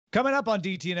Coming up on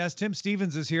DTNS, Tim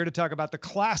Stevens is here to talk about the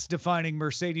class-defining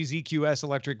Mercedes EQS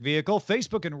electric vehicle.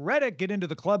 Facebook and Reddit get into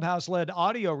the Clubhouse-led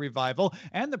audio revival,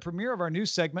 and the premiere of our new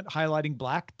segment highlighting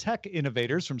black tech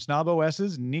innovators from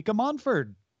SnobOS's Nica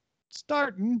Montford.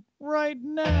 Starting right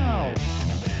now.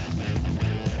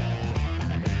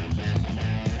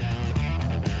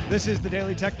 This is the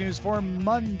Daily Tech News for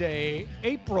Monday,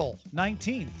 April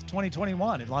 19th,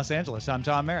 2021 in Los Angeles. I'm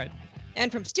Tom Merritt.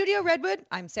 And from Studio Redwood,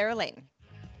 I'm Sarah Lane.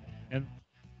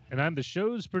 And I'm the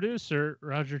show's producer,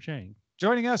 Roger Chang.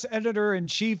 Joining us,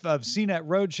 editor-in-chief of CNET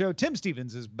Roadshow, Tim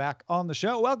Stevens is back on the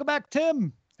show. Welcome back,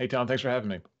 Tim. Hey, Tom. Thanks for having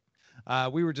me.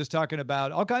 We were just talking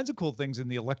about all kinds of cool things in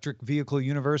the electric vehicle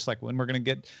universe, like when we're going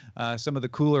to get some of the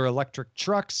cooler electric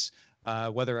trucks,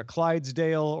 whether a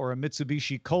Clydesdale or a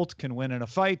Mitsubishi Colt can win in a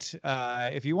fight.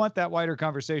 If you want that wider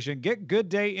conversation, get Good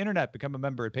Day Internet. Become a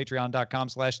member at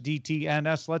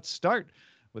patreon.com/DTNS. Let's start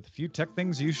with a few tech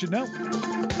things you should know.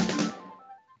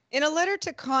 In a letter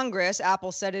to Congress,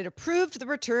 Apple said it approved the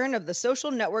return of the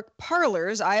social network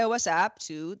Parler's iOS app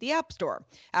to the App Store.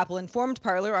 Apple informed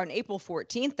Parler on April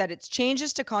 14th that its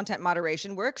changes to content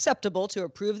moderation were acceptable to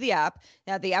approve the app.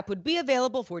 Now, the app would be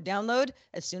available for download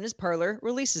as soon as Parler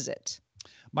releases it.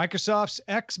 Microsoft's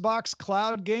Xbox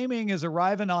Cloud Gaming is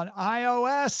arriving on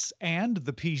iOS and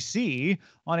the PC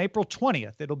on April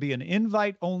 20th. It'll be an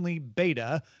invite-only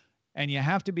beta, and you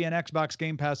have to be an Xbox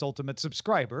Game Pass Ultimate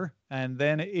subscriber. And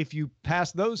then if you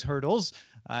pass those hurdles,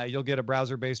 you'll get a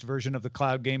browser-based version of the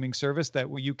cloud gaming service that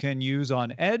you can use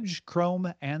on Edge,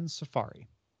 Chrome, and Safari.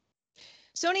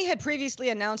 Sony had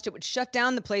previously announced it would shut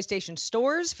down the PlayStation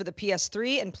stores for the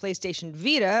PS3 and PlayStation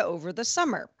Vita over the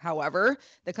summer. However,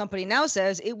 the company now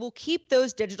says it will keep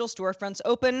those digital storefronts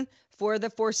open for the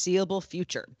foreseeable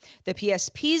future. The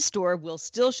PSP store will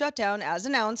still shut down as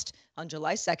announced on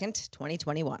July 2nd,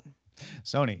 2021.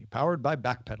 Sony, powered by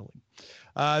backpedaling.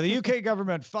 The UK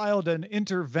government filed an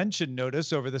intervention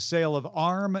notice over the sale of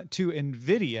ARM to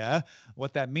NVIDIA.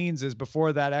 What that means is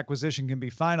before that acquisition can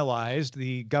be finalized,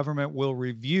 the government will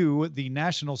review the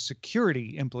national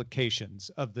security implications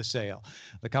of the sale.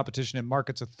 The Competition and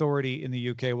Markets Authority in the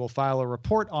UK will file a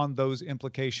report on those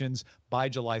implications by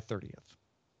July 30th.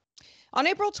 On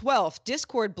April 12th,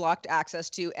 Discord blocked access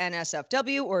to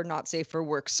NSFW, or Not Safe for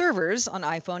Work servers, on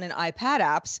iPhone and iPad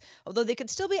apps, although they could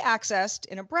still be accessed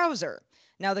in a browser.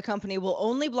 Now the company will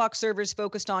only block servers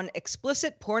focused on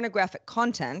explicit pornographic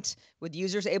content, with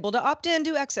users able to opt in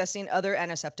to accessing other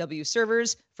NSFW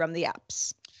servers from the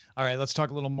apps. All right, let's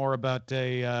talk a little more about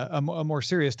a more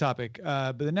serious topic.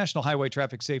 But the National Highway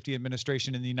Traffic Safety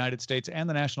Administration in the United States and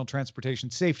the National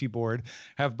Transportation Safety Board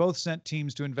have both sent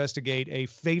teams to investigate a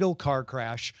fatal car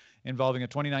crash involving a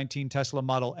 2019 Tesla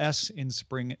Model S in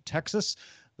Spring, Texas.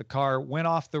 The car went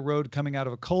off the road coming out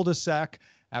of a cul-de-sac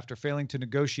after failing to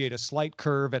negotiate a slight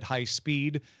curve at high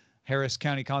speed. Harris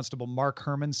County Constable Mark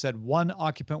Herman said one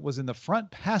occupant was in the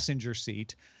front passenger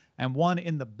seat and one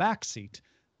in the back seat.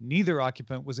 Neither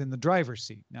occupant was in the driver's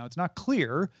seat. Now, it's not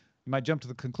clear. You might jump to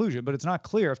the conclusion, but it's not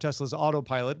clear if Tesla's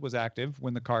autopilot was active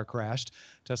when the car crashed.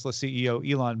 Tesla CEO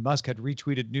Elon Musk had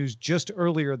retweeted news just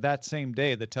earlier that same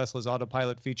day that Tesla's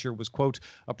autopilot feature was, quote,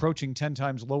 approaching 10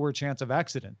 times lower chance of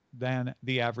accident than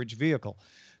the average vehicle.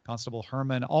 Constable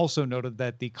Herman also noted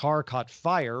that the car caught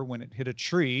fire when it hit a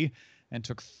tree and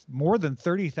took more than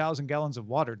 30,000 gallons of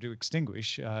water to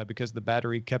extinguish because the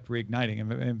battery kept reigniting.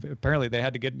 And apparently they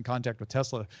had to get in contact with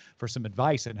Tesla for some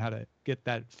advice on how to get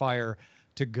that fire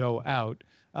to go out.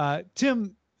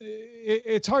 Tim,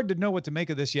 it's hard to know what to make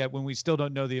of this yet when we still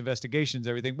don't know the investigations,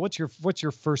 everything. What's your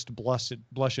first blush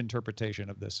interpretation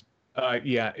of this?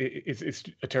 Yeah, it's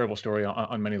a terrible story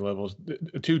on many levels.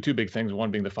 Two big things.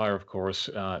 One being the fire, of course.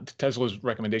 Tesla's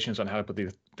recommendations on how to put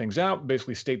these things out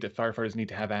basically state that firefighters need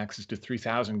to have access to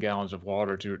 3,000 gallons of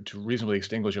water to reasonably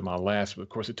extinguish a Model S. But of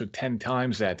course, it took 10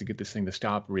 times that to get this thing to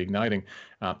stop reigniting.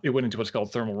 It went into what's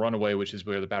called thermal runaway, which is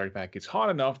where the battery pack gets hot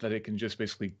enough that it can just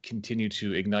basically continue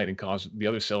to ignite and cause the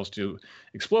other cells to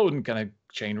explode and kind of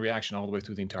chain reaction all the way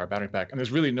through the entire battery pack. And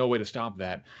there's really no way to stop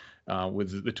that.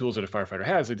 With the tools that a firefighter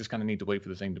has, they just kind of need to wait for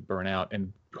the thing to burn out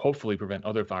and hopefully prevent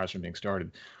other fires from being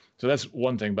started. So that's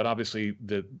one thing. But obviously,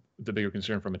 the bigger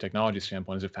concern from a technology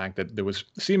standpoint is the fact that there was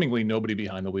seemingly nobody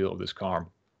behind the wheel of this car.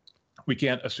 We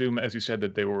can't assume, as you said,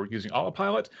 that they were using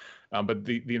autopilot, but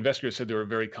the investigators said they were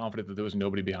very confident that there was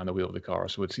nobody behind the wheel of the car.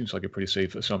 So it seems like a pretty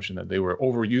safe assumption that they were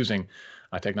overusing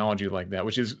technology like that,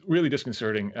 which is really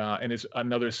disconcerting. And it's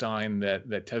another sign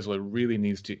that Tesla really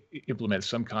needs to implement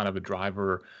some kind of a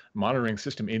driver monitoring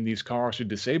system in these cars to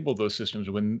disable those systems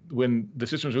when the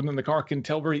systems within the car can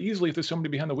tell very easily if there's somebody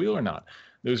behind the wheel or not.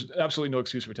 There's absolutely no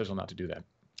excuse for Tesla not to do that.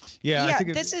 Yeah, I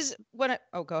think this is what.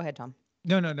 Oh, go ahead, Tom.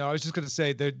 No. I was just going to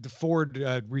say that the Ford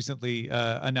recently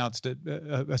announced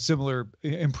a similar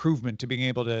improvement to being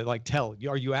able to like tell,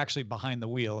 are you actually behind the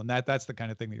wheel? And that's the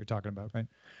kind of thing that you're talking about, right?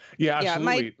 Yeah, Yeah,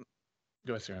 absolutely.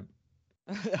 Go ahead, Sarah.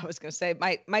 I was going to say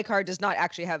my car does not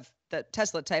actually have the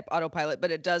Tesla type autopilot,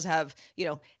 but it does have,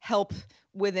 help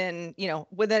within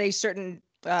a certain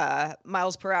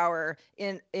miles per hour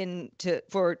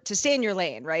to stay in your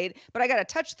lane, right? But I got to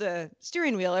touch the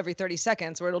steering wheel every 30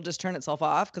 seconds or it'll just turn itself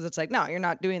off because it's like, no, you're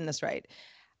not doing this right.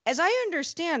 As I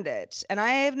understand it, and I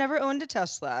have never owned a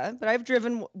Tesla, but I've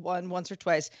driven one once or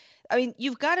twice. I mean,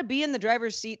 you've got to be in the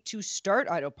driver's seat to start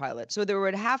autopilot. So there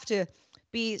would have to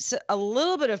be a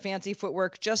little bit of fancy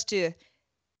footwork just to,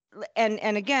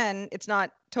 and again, it's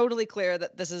not totally clear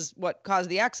that this is what caused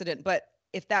the accident, but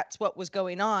if that's what was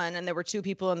going on and there were two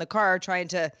people in the car trying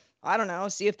to, I don't know,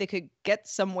 see if they could get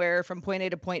somewhere from point A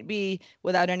to point B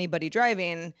without anybody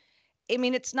driving. I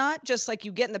mean, it's not just like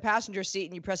you get in the passenger seat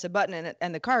and you press a button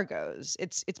and the car goes.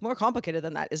 It's more complicated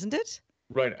than that, isn't it?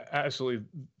 Right, absolutely.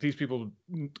 These people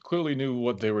clearly knew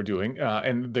what they were doing,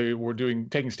 and they were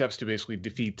taking steps to basically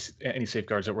defeat any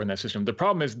safeguards that were in that system. The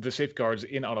problem is the safeguards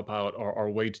in autopilot are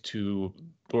way too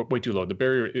low. The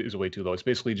barrier is way too low. It's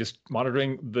basically just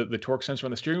monitoring the torque sensor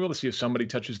on the steering wheel to see if somebody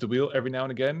touches the wheel every now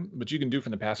and again, but you can do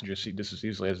from the passenger seat just as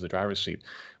easily as the driver's seat.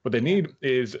 What they need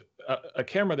is a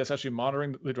camera that's actually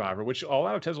monitoring the driver, which a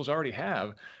lot of Teslas already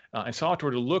have, and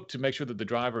software to look to make sure that the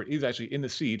driver is actually in the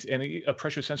seat, and a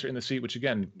pressure sensor in the seat, which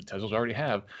again, Teslas already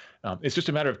have. It's just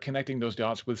a matter of connecting those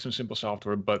dots with some simple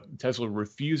software, but Tesla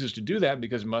refuses to do that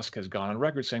because Musk has gone on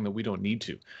record saying that we don't need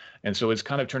to. And so it's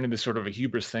kind of turned into sort of a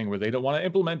hubris thing where they don't want to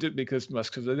implement it because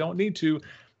Musk says they don't need to,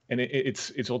 and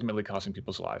it's ultimately costing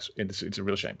people's lives. It's a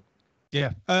real shame.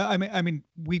 Yeah, I mean,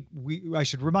 I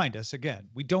should remind us again.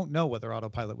 We don't know whether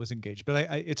autopilot was engaged,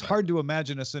 but it's hard to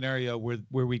imagine a scenario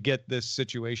where we get this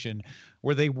situation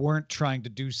where they weren't trying to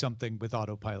do something with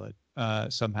autopilot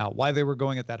somehow. Why they were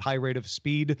going at that high rate of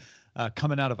speed,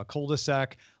 coming out of a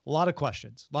cul-de-sac. A lot of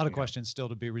questions still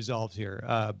to be resolved here.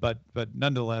 But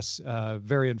nonetheless,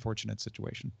 very unfortunate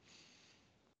situation.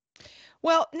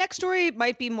 Well, next story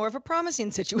might be more of a promising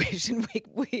situation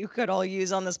we could all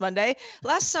use on this Monday.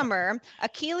 Last summer,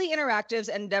 Akili Interactive's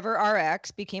Endeavor RX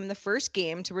became the first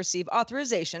game to receive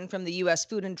authorization from the U.S.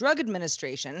 Food and Drug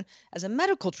Administration as a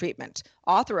medical treatment,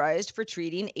 authorized for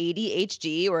treating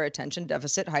ADHD, or attention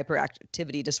deficit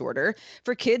hyperactivity disorder,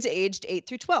 for kids aged 8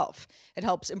 through 12. It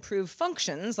helps improve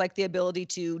functions like the ability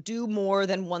to do more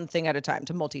than one thing at a time,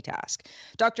 to multitask.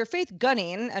 Dr. Faith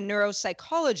Gunning, a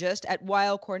neuropsychologist at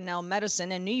Weill Cornell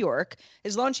Medicine in New York,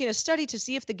 is launching a study to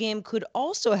see if the game could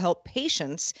also help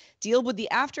patients deal with the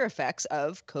after effects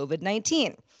of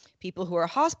COVID-19. People who are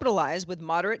hospitalized with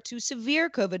moderate to severe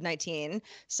COVID-19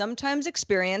 sometimes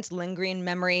experience lingering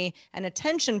memory and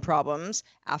attention problems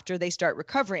after they start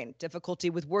recovering,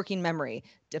 difficulty with working memory,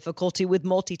 difficulty with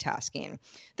multitasking.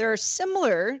 They're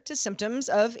similar to symptoms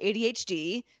of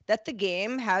ADHD that the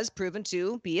game has proven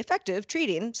to be effective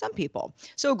treating some people.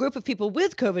 So a group of people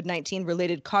with COVID-19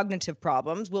 related cognitive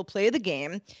problems will play the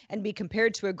game and be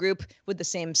compared to a group with the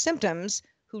same symptoms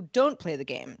who don't play the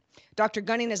game. Dr.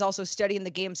 Gunning is also studying the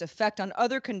game's effect on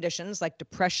other conditions like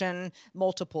depression,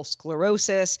 multiple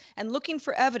sclerosis, and looking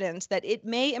for evidence that it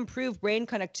may improve brain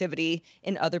connectivity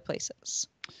in other places.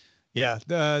 Yeah,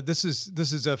 this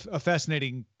is a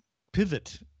fascinating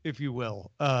pivot, if you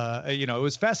will. It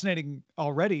was fascinating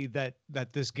already that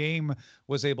this game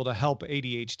was able to help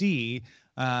ADHD,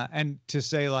 and to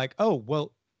say like, oh,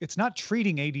 well, it's not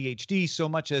treating ADHD so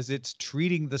much as it's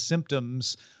treating the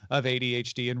symptoms of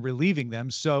ADHD and relieving them.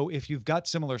 So if you've got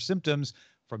similar symptoms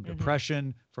from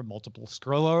depression, from multiple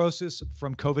sclerosis,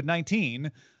 from COVID-19,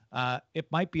 it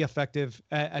might be effective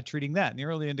at treating that. And the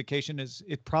early indication is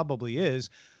it probably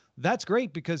is. That's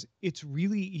great because it's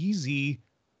really easy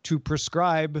to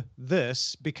prescribe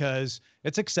this because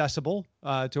it's accessible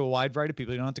to a wide variety of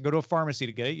people. You don't have to go to a pharmacy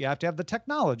to get it. You have to have the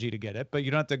technology to get it, but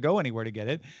you don't have to go anywhere to get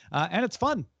it. And it's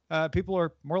fun. People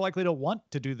are more likely to want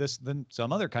to do this than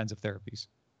some other kinds of therapies.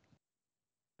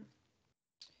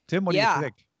 Tim, what do you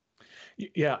think?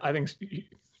 Yeah, I think it's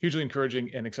hugely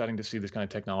encouraging and exciting to see this kind of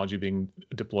technology being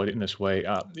deployed in this way.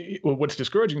 What's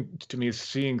discouraging to me is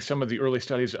seeing some of the early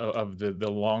studies of the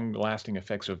long-lasting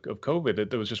effects of COVID.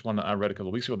 There was just one I read a couple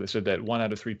of weeks ago that said that 1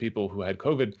 out of 3 people who had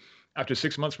COVID after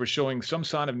 6 months were showing some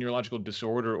sign of neurological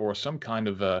disorder or some kind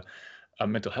of a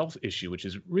mental health issue, which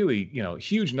is really,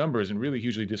 huge numbers and really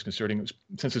hugely disconcerting.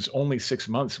 Since it's only 6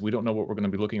 months, we don't know what we're going to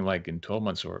be looking like in 12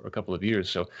 months or a couple of years.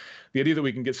 So the idea that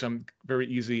we can get some very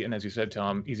easy, and as you said,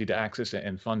 Tom, easy to access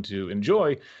and fun to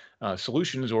enjoy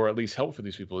solutions, or at least help for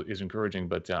these people, is encouraging.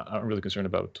 But I'm really concerned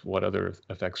about what other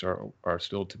effects are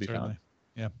still to be found.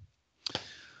 Yeah.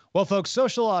 Well, folks,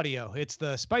 social audio. It's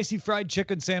the spicy fried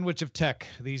chicken sandwich of tech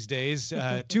these days.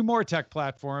 2 more tech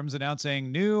platforms announcing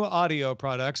new audio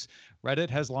products. Reddit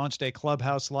has launched a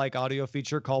Clubhouse-like audio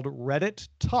feature called Reddit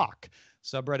Talk.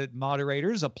 Subreddit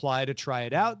moderators apply to try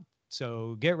it out.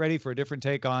 So get ready for a different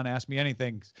take on Ask Me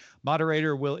Anything.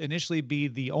 Moderator will initially be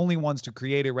the only ones to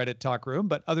create a Reddit Talk room,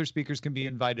 but other speakers can be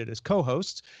invited as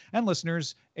co-hosts, and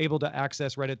listeners able to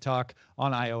access Reddit Talk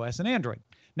on iOS and Android.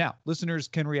 Now, listeners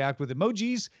can react with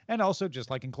emojis and also, just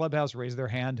like in Clubhouse, raise their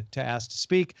hand to ask to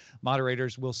speak.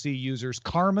 Moderators will see users'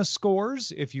 karma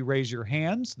scores. If you raise your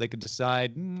hands, they can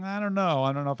decide, I don't know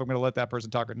if I'm going to let that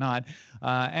person talk or not,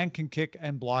 and can kick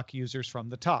and block users from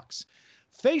the talks.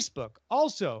 Facebook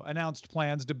also announced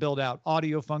plans to build out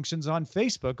audio functions on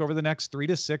Facebook over the next 3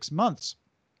 to 6 months.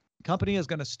 The company is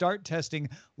going to start testing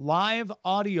live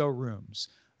audio rooms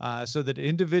so that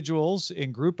individuals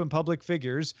in group and public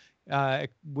figures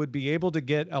would be able to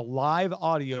get a live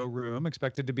audio room,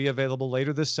 expected to be available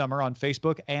later this summer on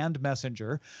Facebook and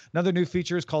Messenger. Another new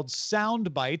feature is called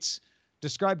Sound Bites,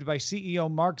 described by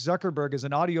CEO Mark Zuckerberg as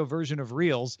an audio version of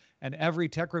Reels and every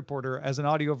tech reporter as an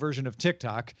audio version of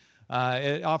TikTok.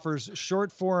 It offers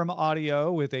short-form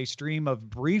audio with a stream of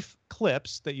brief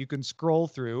clips that you can scroll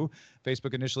through.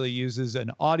 Facebook initially uses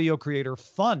an audio creator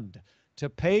fund to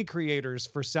pay creators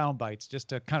for sound bites, just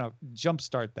to kind of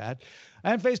jumpstart that.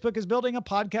 And Facebook is building a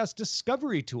podcast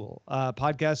discovery tool.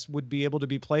 Podcasts would be able to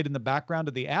be played in the background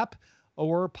of the app,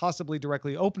 or possibly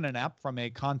directly open an app from a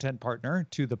content partner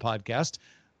to the podcast.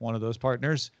 One of those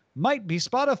partners might be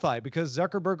Spotify, because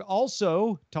Zuckerberg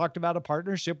also talked about a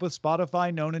partnership with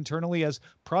Spotify known internally as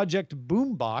Project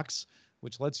Boombox,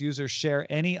 which lets users share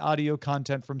any audio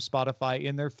content from Spotify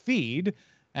in their feed,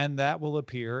 and that will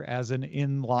appear as an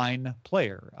inline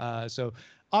player. So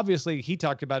obviously he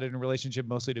talked about it in relationship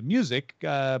mostly to music,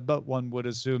 but one would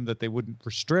assume that they wouldn't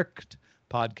restrict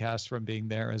podcasts from being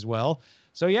there as well.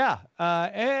 So yeah,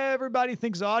 everybody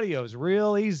thinks audio is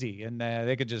real easy, and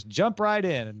they could just jump right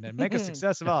in and make a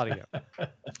success of audio.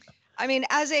 I mean,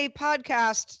 as a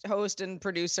podcast host and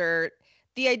producer,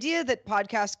 the idea that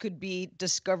podcasts could be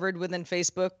discovered within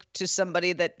Facebook to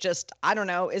somebody that just, I don't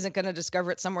know, isn't going to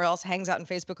discover it somewhere else, hangs out in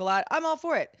Facebook a lot, I'm all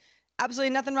for it.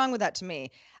 Absolutely nothing wrong with that to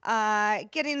me.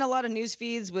 Getting a lot of news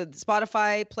feeds with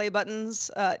Spotify play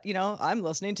buttons, I'm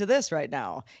listening to this right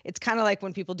now. It's kind of like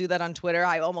when people do that on Twitter.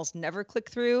 I almost never click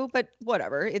through, but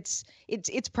whatever. It's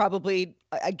probably,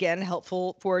 again,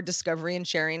 helpful for discovery and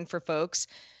sharing for folks.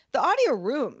 The audio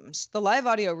rooms, the live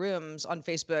audio rooms on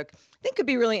Facebook, I think could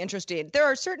be really interesting. There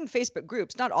are certain Facebook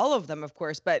groups, not all of them, of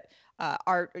course, but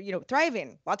are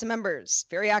thriving, lots of members,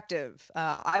 very active.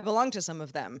 I belong to some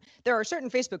of them. There are certain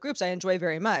Facebook groups I enjoy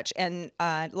very much, and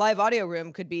live audio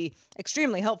room could be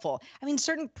extremely helpful. I mean,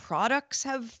 certain products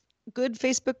have good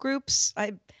Facebook groups.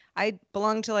 I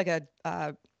belong to like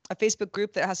a Facebook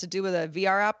group that has to do with a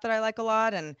VR app that I like a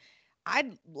lot, and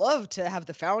I'd love to have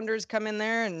the founders come in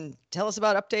there and tell us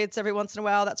about updates every once in a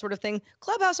while, that sort of thing.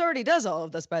 Clubhouse already does all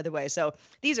of this, by the way. So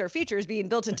these are features being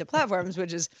built into platforms,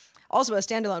 which is also a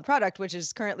standalone product, which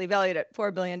is currently valued at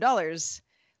 $4 billion,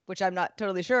 which I'm not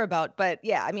totally sure about. But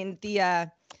yeah, I mean,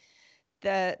 the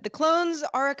clones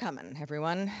are a coming,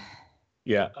 everyone.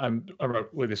 Yeah, I'm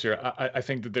with this here. I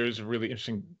think that there's really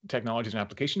interesting technologies and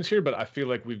applications here, but I feel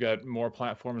like we've got more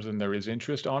platforms than there is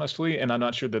interest, honestly. And I'm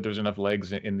not sure that there's enough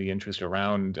legs in the interest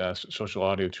around social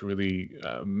audio to really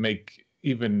make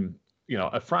even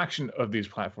a fraction of these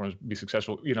platforms be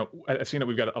successful. I've seen that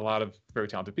we've got a lot of very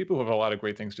talented people who have a lot of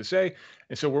great things to say,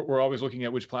 and so we're always looking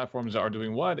at which platforms are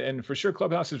doing what. And for sure,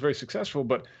 Clubhouse is very successful,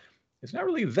 but it's not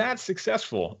really that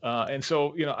successful. And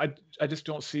so I just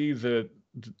don't see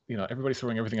everybody's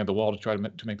throwing everything at the wall to try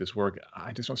to make this work.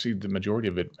 I just don't see the majority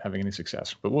of it having any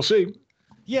success, but we'll see.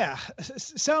 Yeah,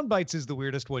 sound bites is the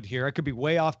weirdest one here. I could be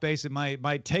way off base. It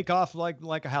might take off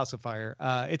like a house of fire.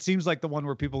 It seems like the one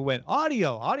where people went,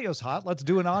 audio's hot. Let's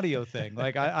do an audio thing.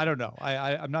 Like I don't know.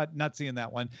 I'm not seeing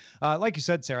that one. Like you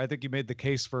said, Sarah, I think you made the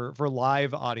case for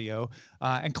live audio.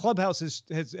 And Clubhouse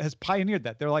has pioneered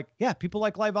that. They're like, yeah, people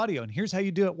like live audio, and here's how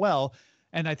you do it well.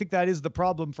 And I think that is the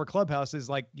problem for Clubhouse is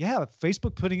like, yeah,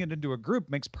 Facebook putting it into a group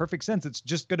makes perfect sense. It's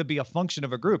just going to be a function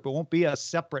of a group. It won't be a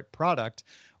separate product.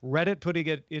 Reddit putting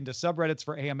it into subreddits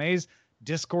for AMAs,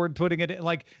 Discord putting it in,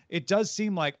 like, it does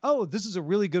seem like, oh, this is a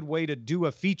really good way to do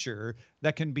a feature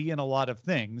that can be in a lot of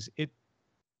things. It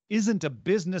isn't a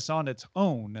business on its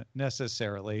own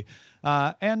necessarily.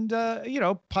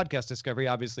 Podcast discovery,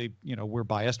 obviously, we're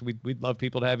biased. We'd love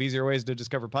people to have easier ways to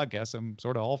discover podcasts. I'm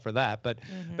sort of all for that. But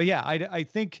yeah, I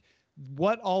think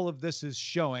what all of this is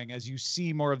showing, as you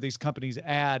see more of these companies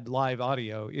add live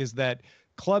audio, is that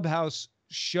Clubhouse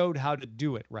showed how to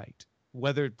do it right.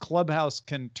 Whether Clubhouse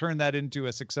can turn that into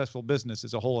a successful business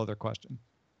is a whole other question.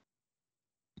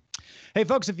 Hey,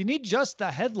 folks, if you need just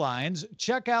the headlines,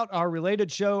 check out our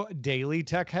related show, Daily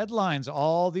Tech Headlines,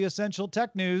 all the essential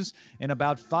tech news in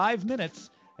about 5 minutes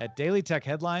at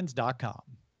dailytechheadlines.com.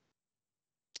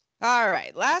 All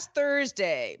right. Last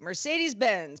Thursday,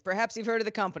 Mercedes-Benz, perhaps you've heard of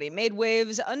the company, made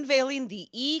waves unveiling the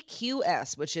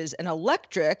EQS, which is an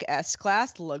electric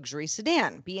S-Class luxury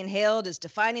sedan, being hailed as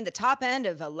defining the top end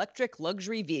of electric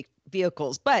luxury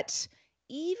vehicles. But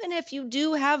even if you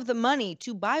do have the money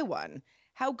to buy one,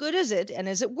 how good is it, and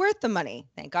is it worth the money?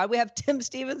 Thank God we have Tim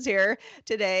Stevens here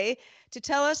today to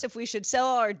tell us if we should sell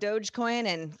our Dogecoin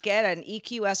and get an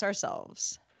EQS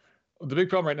ourselves. The big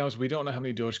problem right now is we don't know how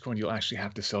many Dogecoin you'll actually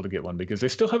have to sell to get one, because they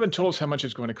still haven't told us how much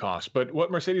it's going to cost. But what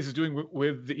Mercedes is doing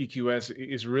with the EQS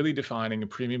is really defining a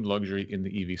premium luxury in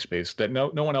the EV space that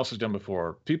no one else has done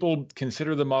before. People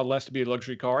consider the Model S to be a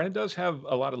luxury car, and it does have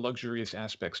a lot of luxurious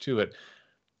aspects to it,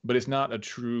 but it's not a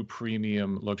true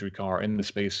premium luxury car in the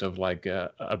space of like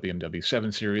a BMW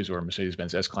 7 Series or a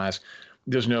Mercedes-Benz S-Class.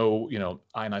 There's no,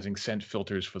 ionizing scent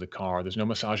filters for the car. There's no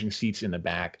massaging seats in the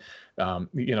back.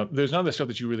 There's none of the stuff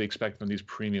that you really expect from these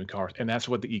premium cars. And that's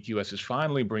what the EQS is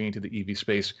finally bringing to the EV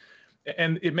space.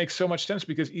 And it makes so much sense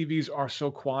because EVs are so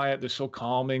quiet. They're so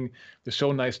calming. They're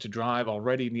so nice to drive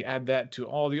already. And you add that to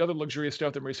all the other luxurious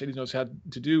stuff that Mercedes knows how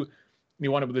to do. And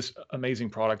you wind up with this amazing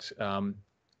product,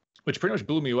 which pretty much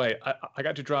blew me away. I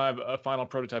got to drive a final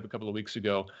prototype a couple of weeks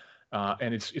ago,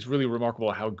 and it's really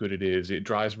remarkable how good it is. It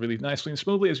drives really nicely and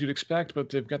smoothly, as you'd expect, but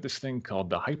they've got this thing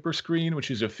called the Hyperscreen, which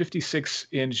is a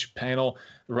 56-inch panel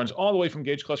that runs all the way from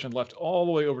gauge cluster on the left all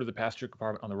the way over to the passenger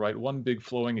compartment on the right. One big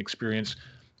flowing experience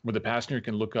where the passenger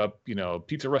can look up,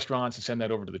 pizza restaurants and send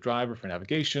that over to the driver for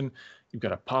navigation. You've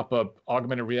got a pop-up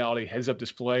augmented reality heads-up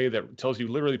display that tells you,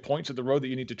 literally points at the road that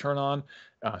you need to turn on,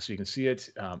 so you can see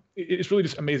it. It's really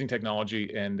just amazing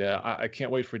technology, and I can't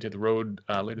wait for it to hit the road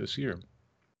later this year.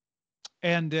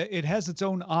 And it has its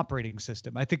own operating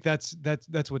system. I think that's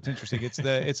what's interesting.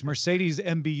 It's Mercedes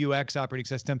MBUX operating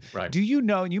system. Right. Do you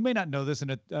know, and you may not know this,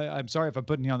 and I'm sorry if I'm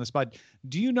putting you on the spot,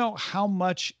 do you know how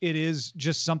much it is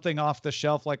just something off the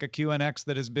shelf like a QNX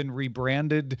that has been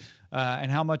rebranded, and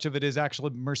how much of it is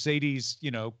actually Mercedes,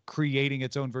 creating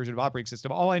its own version of operating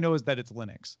system? All I know is that it's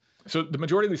Linux. So the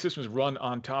majority of these systems run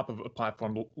on top of a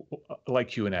platform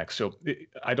like QNX. So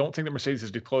I don't think that Mercedes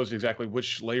has disclosed exactly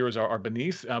which layers are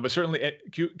beneath, but certainly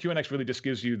QNX really just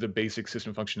gives you the basic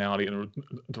system functionality and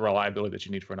the reliability that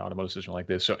you need for an automotive system like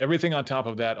this. So everything on top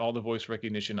of that, all the voice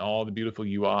recognition, all the beautiful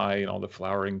UI and all the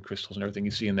flowering crystals and everything you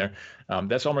see in there,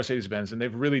 that's all Mercedes-Benz. And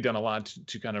they've really done a lot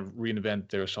to kind of reinvent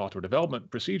their software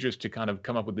development procedures to kind of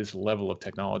come up with this level of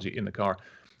technology in the car.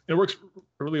 It works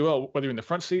really well, whether you're in the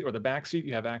front seat or the back seat.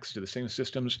 You have access to the same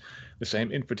systems, the same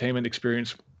infotainment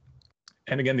experience,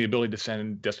 and again, the ability to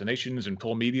send destinations and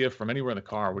pull media from anywhere in the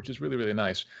car, which is really, really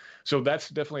nice. So that's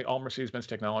definitely all Mercedes-Benz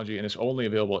technology, and it's only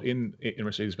available in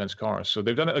Mercedes-Benz cars. So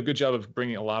they've done a good job of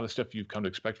bringing a lot of stuff you've come to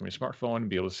expect from your smartphone and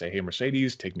be able to say, hey,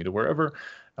 Mercedes, take me to wherever,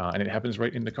 and it happens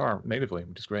right in the car natively,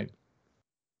 which is great.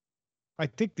 I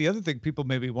think the other thing people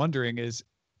may be wondering is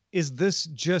this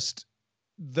just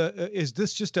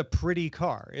a pretty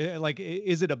car? Like,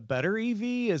 is it a better EV?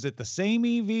 Is it the same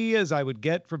EV as I would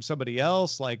get from somebody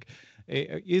else? Like,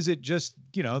 is it just,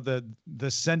 the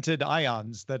scented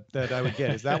ions that I would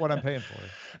get? Is that what I'm paying for?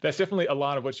 That's definitely a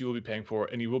lot of what you will be paying for,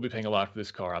 and you will be paying a lot for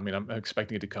this car. I mean, I'm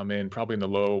expecting it to come in probably in the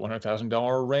low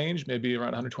 $100,000 range, maybe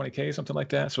around $120K, something like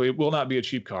that. So it will not be a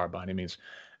cheap car by any means.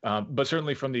 But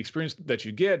certainly from the experience that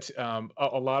you get,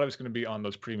 a lot of it's going to be on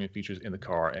those premium features in the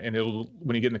car. And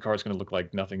when you get in the car, it's going to look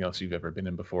like nothing else you've ever been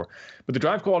in before. But the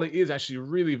drive quality is actually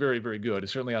really very, very good.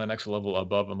 It's certainly on the next level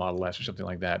above a Model S or something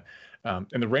like that. And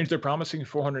the range they're promising,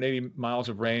 480 miles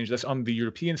of range. That's on the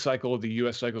European cycle. The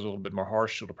US cycle is a little bit more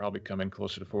harsh. It'll probably come in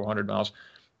closer to 400 miles.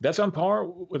 That's on par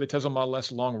with the Tesla Model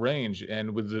S long range.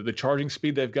 And with the charging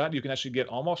speed they've got, you can actually get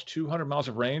almost 200 miles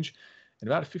of range in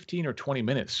about 15 or 20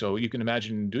 minutes. So you can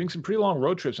imagine doing some pretty long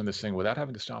road trips on this thing without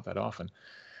having to stop that often.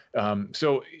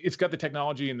 So it's got the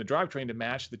technology and the drivetrain to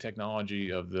match the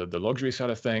technology of the luxury side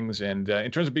of things. And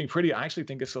in terms of being pretty, I actually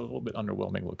think it's a little bit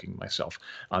underwhelming looking myself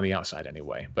on the outside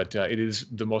anyway. But it is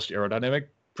the most aerodynamic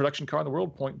production car in the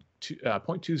world,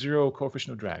 0.20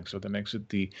 coefficient of drag. So that makes it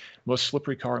the most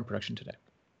slippery car in production today.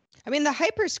 I mean, the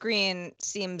Hyperscreen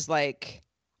seems like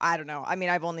I don't know. I mean,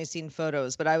 I've only seen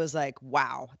photos, but I was like,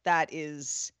 wow, that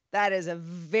is a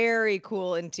very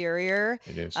cool interior.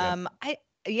 It is.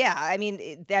 Yeah. I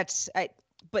mean,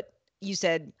 but you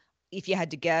said if you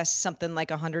had to guess something like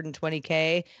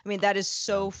 120K. I mean, that is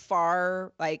so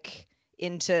far like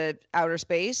into outer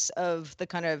space of the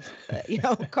kind of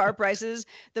car prices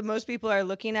that most people are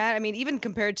looking at. I mean, even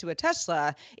compared to a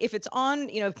Tesla, if it's on,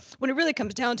 when it really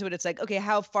comes down to it, it's like, okay,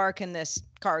 how far can this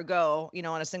car go,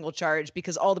 on a single charge?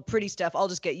 Because all the pretty stuff, I'll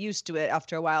just get used to it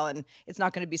after a while, and it's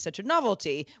not going to be such a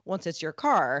novelty once it's your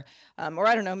car. Or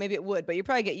I don't know, maybe it would, but you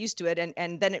probably get used to it,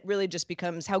 and then it really just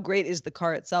becomes how great is the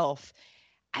car itself.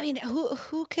 I mean,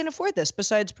 who can afford this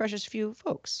besides precious few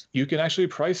folks? You can actually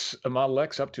price a Model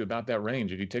X up to about that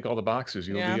range. If you take all the boxes,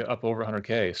 you'll be up over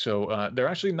 100K. So they're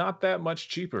actually not that much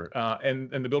cheaper.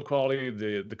 And the build quality,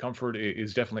 the comfort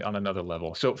is definitely on another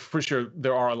level. So for sure,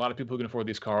 there are a lot of people who can afford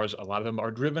these cars. A lot of them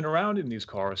are driven around in these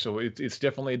cars. So it's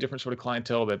definitely a different sort of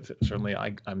clientele that certainly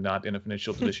I'm not in a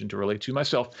financial position to relate to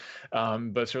myself.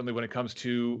 But certainly when it comes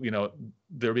to,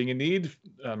 there being a need,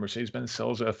 Mercedes-Benz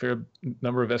sells a fair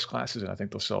number of S classes, and I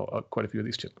think they'll sell quite a few of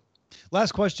these too.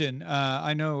 Last question.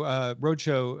 I know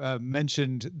Roadshow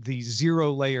mentioned the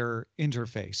zero-layer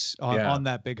interface on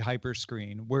that big hyper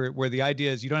screen, where the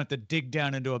idea is you don't have to dig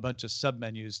down into a bunch of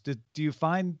submenus. Do you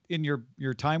find in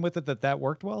your time with it that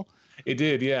worked well? It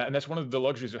did, yeah. And that's one of the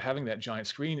luxuries of having that giant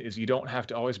screen is you don't have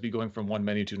to always be going from one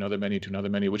menu to another menu to another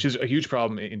menu, which is a huge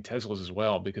problem in Teslas as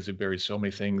well, because it buries so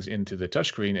many things into the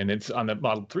touchscreen. And it's on the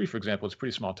Model 3, for example, it's a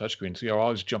pretty small touchscreen. So you're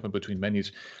always jumping between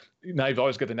menus. Now you've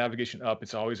always got the navigation up.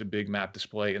 It's always a big map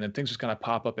display, and then things just kind of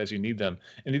pop up as you need them.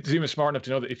 And it's even smart enough to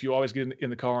know that if you always get in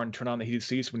the car and turn on the heated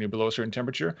seats when you're below a certain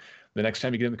temperature, the next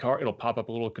time you get in the car, it'll pop up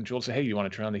a little control and say, hey, you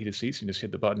want to turn on the heated seats? And just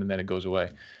hit the button, and then it goes away.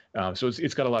 So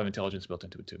it's got a lot of intelligence built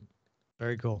into it too.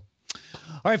 Very cool.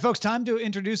 All right, folks, time to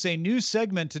introduce a new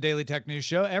segment to Daily Tech News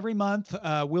Show. Every month,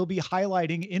 we'll be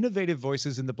highlighting innovative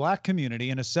voices in the Black community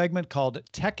in a segment called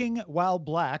Teching While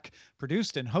Black,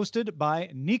 produced and hosted by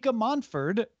Nica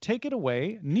Montford. Take it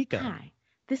away, Nica. Hi,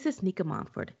 this is Nica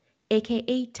Montford,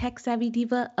 a.k.a. Tech Savvy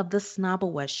Diva of the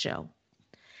SnobOS show.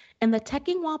 In the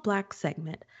Teching While Black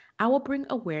segment, I will bring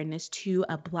awareness to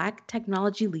a Black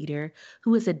technology leader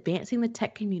who is advancing the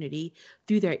tech community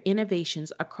through their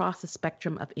innovations across the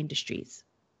spectrum of industries.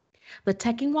 The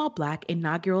Teching While Black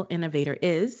inaugural innovator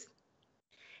is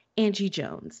Angie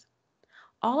Jones.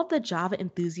 All of the Java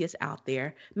enthusiasts out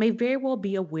there may very well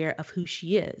be aware of who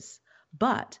she is,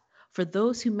 but for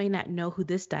those who may not know who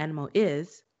this dynamo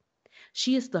is,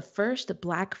 she is the first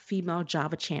Black female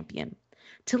Java champion.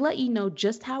 To let you know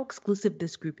just how exclusive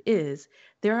this group is,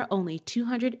 there are only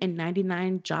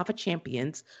 299 Java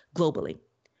champions globally.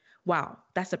 Wow,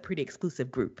 that's a pretty exclusive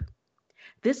group.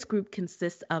 This group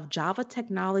consists of Java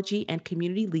technology and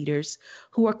community leaders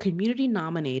who are community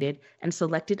nominated and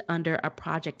selected under a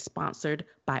project sponsored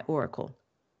by Oracle.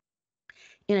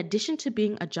 In addition to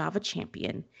being a Java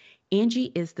champion,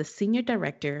 Angie is the Senior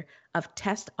Director of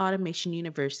Test Automation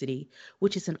University,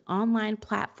 which is an online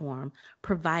platform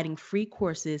providing free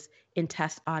courses in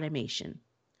test automation.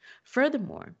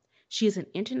 Furthermore, she is an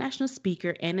international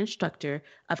speaker and instructor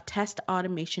of test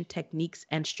automation techniques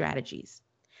and strategies.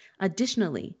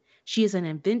 Additionally, she is an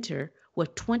inventor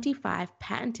with 25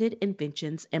 patented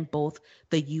inventions in both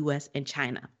the US and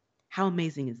China. How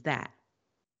amazing is that?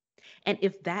 And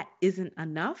if that isn't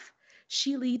enough,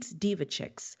 she leads Diva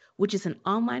Chicks, which is an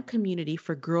online community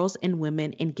for girls and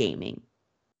women in gaming.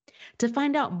 To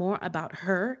find out more about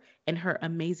her and her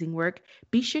amazing work,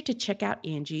 be sure to check out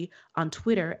Angie on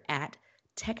Twitter at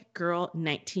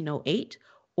TechGirl1908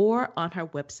 or on her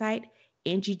website,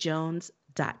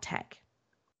 angiejones.tech.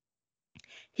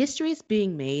 History is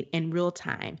being made in real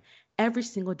time every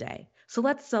single day, so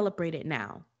let's celebrate it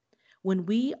now. When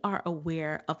we are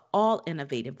aware of all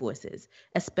innovative voices,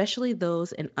 especially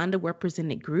those in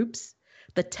underrepresented groups,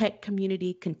 the tech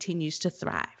community continues to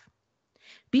thrive.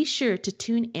 Be sure to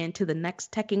tune in to the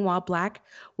next Teching While Black,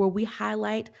 where we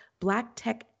highlight Black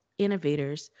tech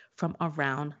innovators from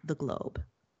around the globe.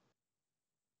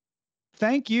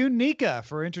 Thank you, Nica,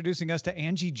 for introducing us to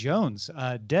Angie Jones.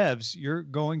 Devs, you're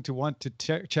going to want to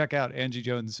check out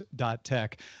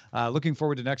angiejones.tech. Looking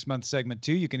forward to next month's segment,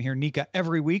 too. You can hear Nica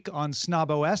every week on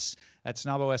SnobOS at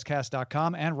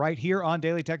snoboscast.com and right here on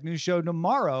Daily Tech News Show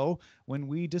tomorrow when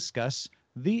we discuss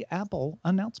the Apple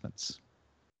announcements.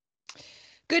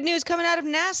 Good news coming out of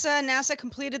NASA. NASA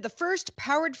completed the first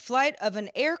powered flight of an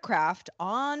aircraft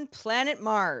on planet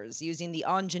Mars using the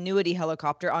Ingenuity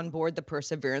helicopter on board the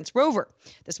Perseverance rover.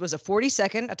 This was a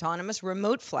 40-second autonomous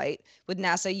remote flight, with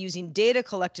NASA using data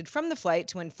collected from the flight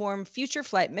to inform future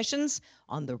flight missions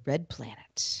on the Red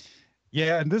Planet.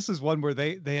 Yeah, and this is one where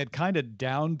they had kind of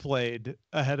downplayed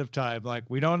ahead of time, like,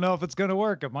 we don't know if it's going to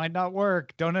work. It might not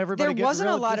work. Don't everybody There wasn't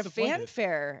a lot of disappointed.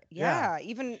 fanfare. Yeah,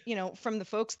 even from the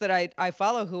folks that I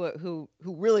follow who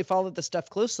really followed the stuff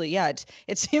closely. Yeah,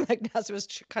 it seemed like NASA was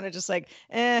kind of just like,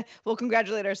 we'll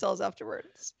congratulate ourselves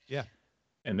afterwards. Yeah.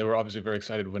 And they were obviously very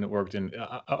excited when it worked. And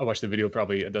I watched the video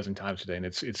probably a dozen times today, and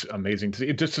it's amazing to see.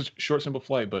 It's just a short, simple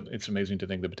flight, but it's amazing to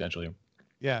think the potential here.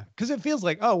 Yeah, because it feels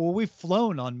like, oh, well, we've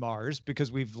flown on Mars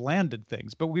because we've landed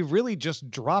things, but we've really just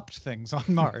dropped things on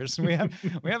Mars. we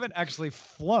haven't actually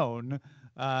flown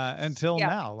until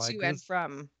now. Like to and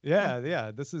from.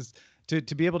 Yeah. This is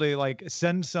to be able to like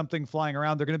send something flying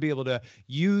around. They're going to be able to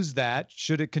use that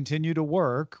should it continue to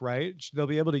work, right? They'll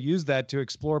be able to use that to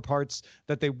explore parts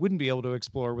that they wouldn't be able to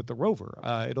explore with the rover.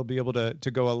 It'll be able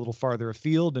to go a little farther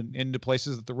afield and into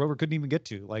places that the rover couldn't even get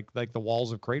to, like the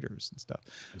walls of craters and stuff.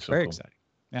 Very exciting.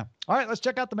 Yeah. All right, let's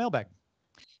check out the mailbag.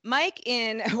 Mike,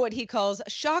 in what he calls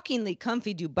shockingly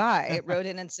comfy Dubai, wrote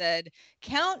in and said,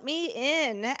 "Count me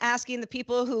in." Asking the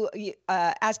people who you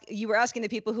were asking the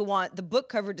people who want the book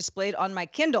cover displayed on my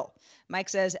Kindle. Mike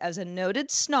says, "As a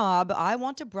noted snob, I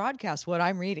want to broadcast what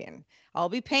I'm reading. I'll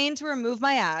be paying to remove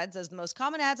my ads, as the most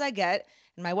common ads I get,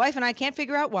 and my wife and I can't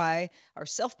figure out why, are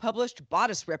self-published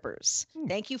bodice rippers.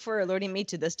 Thank you for alerting me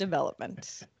to this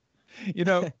development."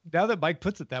 Now that Mike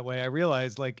puts it that way, I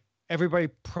realize like everybody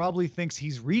probably thinks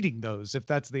he's reading those if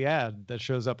that's the ad that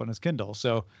shows up on his Kindle.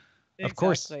 So of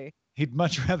course he'd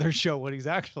much rather show what he's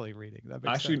actually reading. That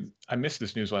makes sense. I missed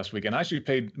this news last week, and I actually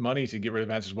paid money to get rid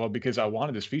of ads as well because I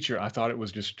wanted this feature. I thought it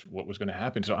was just what was going to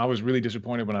happen. So I was really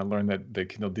disappointed when I learned that the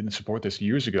Kindle didn't support this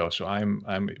years ago. So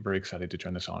I'm very excited to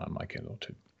turn this on my Kindle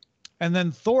too. And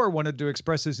then Thor wanted to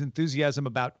express his enthusiasm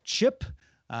about Chip,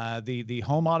 the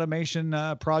home automation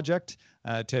project,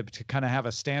 to kind of have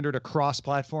a standard across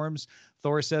platforms.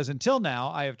 Thor says, "Until now,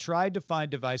 I have tried to find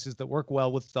devices that work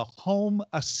well with the Home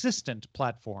Assistant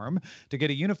platform to get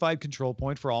a unified control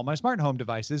point for all my smart home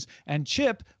devices, and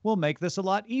Chip will make this a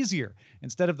lot easier.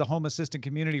 Instead of the Home Assistant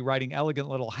community writing elegant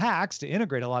little hacks to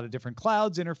integrate a lot of different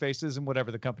clouds, interfaces, and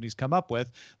whatever the companies come up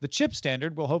with, the Chip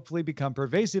standard will hopefully become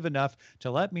pervasive enough to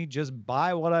let me just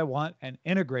buy what I want and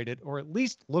integrate it, or at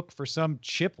least look for some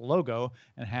Chip logo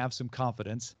and have some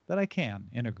confidence that I can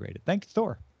integrate it." Thank you,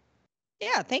 Thor.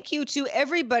 Yeah, thank you to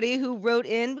everybody who wrote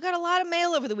in. We got a lot of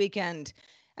mail over the weekend,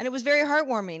 and it was very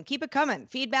heartwarming. Keep it coming.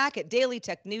 Feedback at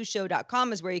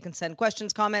dailytechnewsshow.com is where you can send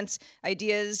questions, comments,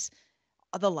 ideas,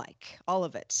 the like. All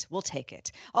of it. We'll take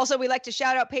it. Also, we like to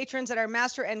shout out patrons at our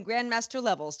master and grandmaster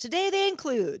levels. Today, they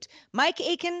include Mike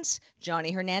Akins,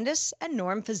 Johnny Hernandez, and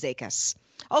Norm Fazekas.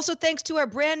 Also, thanks to our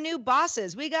brand new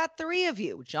bosses. We got 3 of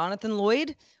you: Jonathan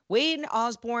Lloyd, Wade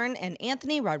Osborne, and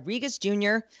Anthony Rodriguez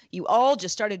Jr. You all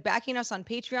just started backing us on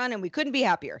Patreon, and we couldn't be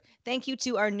happier. Thank you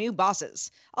to our new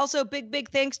bosses. Also, big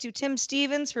thanks to Tim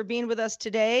Stevens for being with us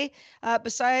today.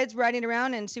 Besides riding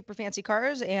around in super fancy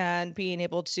cars and being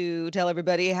able to tell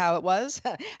everybody how it was,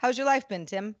 how's your life been,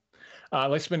 Tim?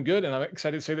 Life's been good, and I'm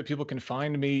excited to say that people can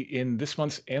find me in this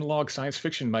month's Analog Science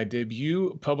Fiction. My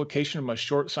debut publication of my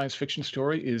short science fiction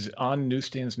story is on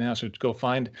newsstands now, so go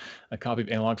find a copy of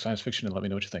Analog Science Fiction and let me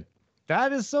know what you think.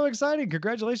 That is so exciting.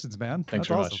 Congratulations, man. Thanks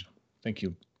very much. Thank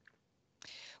you.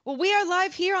 Well, we are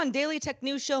live here on Daily Tech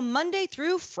News Show Monday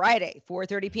through Friday,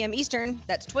 4:30 p.m. Eastern.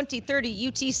 That's 2030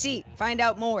 UTC. Find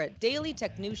out more at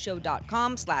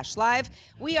dailytechnewsshow.com/live.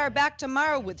 We are back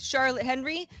tomorrow with Charlotte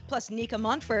Henry plus Nica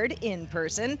Montford in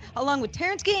person, along with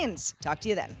Terrance Gaines. Talk to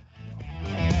you then.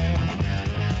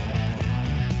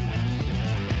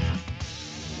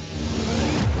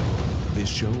 This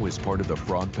show is part of the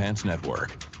Frog Pants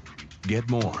Network. Get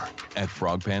more at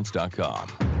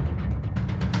frogpants.com.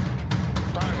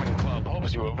 Diamond Club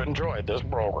hopes you have enjoyed this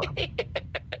program.